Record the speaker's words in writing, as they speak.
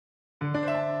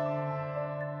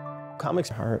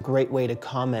Comics are a great way to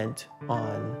comment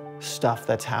on stuff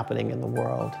that's happening in the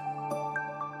world.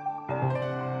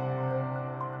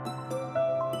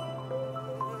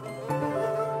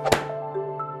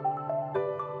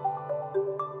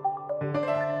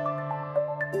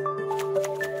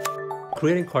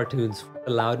 Creating cartoons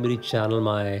allowed me to channel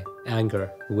my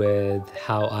anger with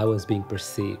how I was being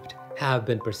perceived, have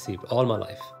been perceived all my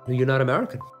life. You're not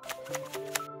American.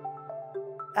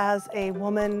 As a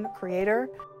woman creator,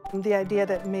 the idea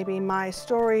that maybe my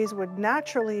stories would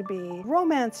naturally be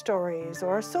romance stories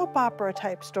or soap opera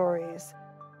type stories.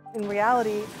 In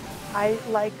reality, I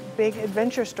like big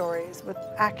adventure stories with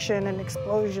action and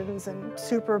explosions and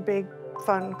super big,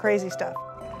 fun, crazy stuff.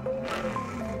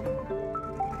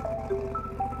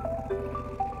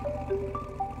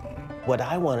 What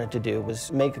I wanted to do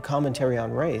was make a commentary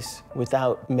on race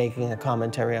without making a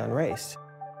commentary on race.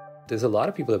 There's a lot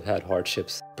of people who have had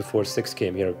hardships before 6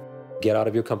 came here. Get out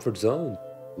of your comfort zone,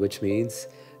 which means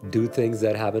do things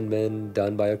that haven't been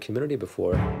done by your community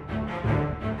before.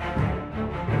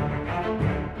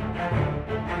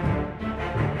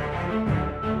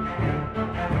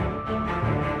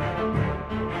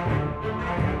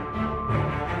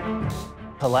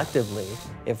 Collectively,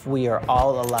 if we are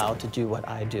all allowed to do what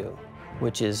I do,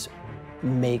 which is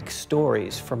make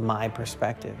stories from my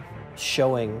perspective,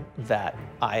 showing that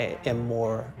I am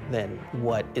more than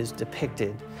what is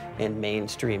depicted in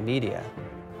mainstream media,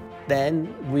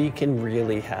 then we can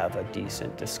really have a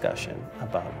decent discussion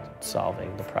about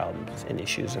solving the problems and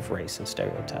issues of race and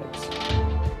stereotypes.